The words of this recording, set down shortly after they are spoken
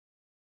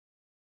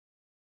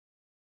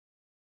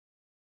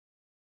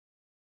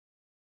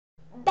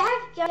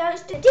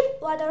goes to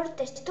deep water,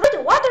 destroy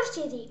the water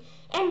city,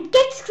 and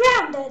gets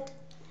grounded.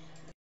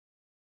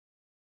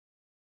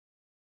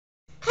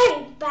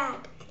 Hey,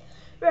 Bag,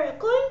 we're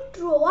going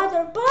to a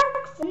water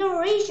park for no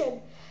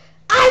reason.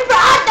 I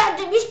forgot that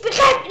they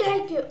misbehaved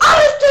like you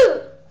always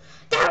do.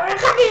 They were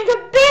having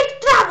a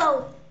big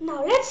trouble.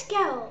 Now let's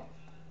go.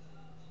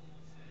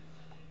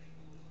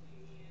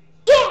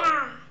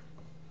 Yeah,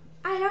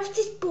 I love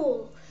this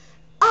pool.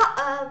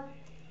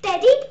 The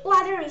deep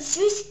water is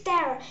swish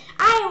there.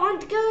 I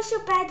want to go so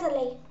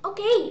badly.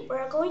 Okay,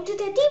 we're going to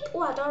the deep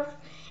water.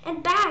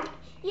 And Bag,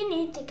 you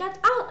need to get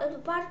out of the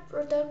water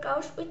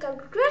because we can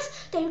crash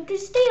that you can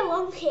stay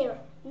along here.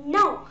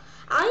 No,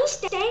 I'm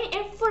staying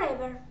in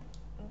forever.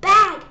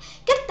 Bag,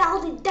 get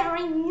out of there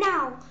right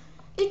now.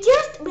 You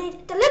just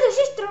made the little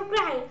sister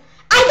cry.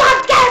 I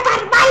don't care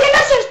about my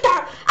little sister.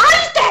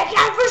 I'll stay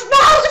here for so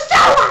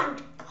long.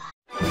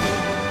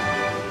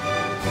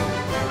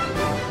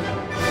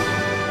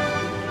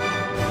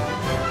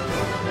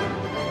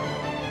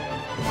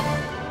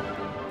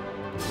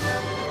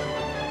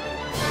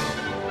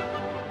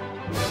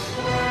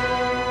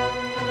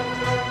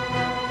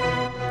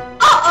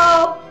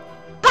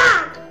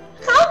 Bag,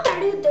 how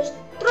dare you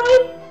destroy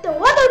the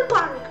water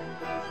park?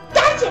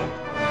 That's it.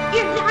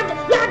 You're grounded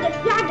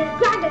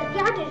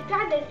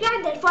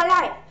for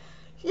life.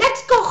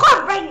 Let's go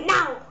home right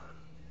now.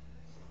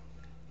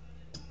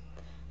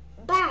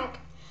 Bag,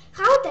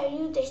 how dare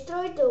you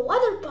destroy the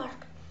water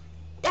park?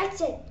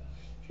 That's it.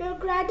 You're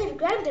grounded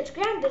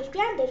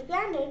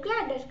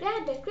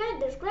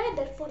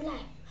for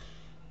life.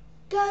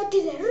 Go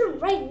to the room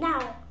right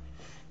now.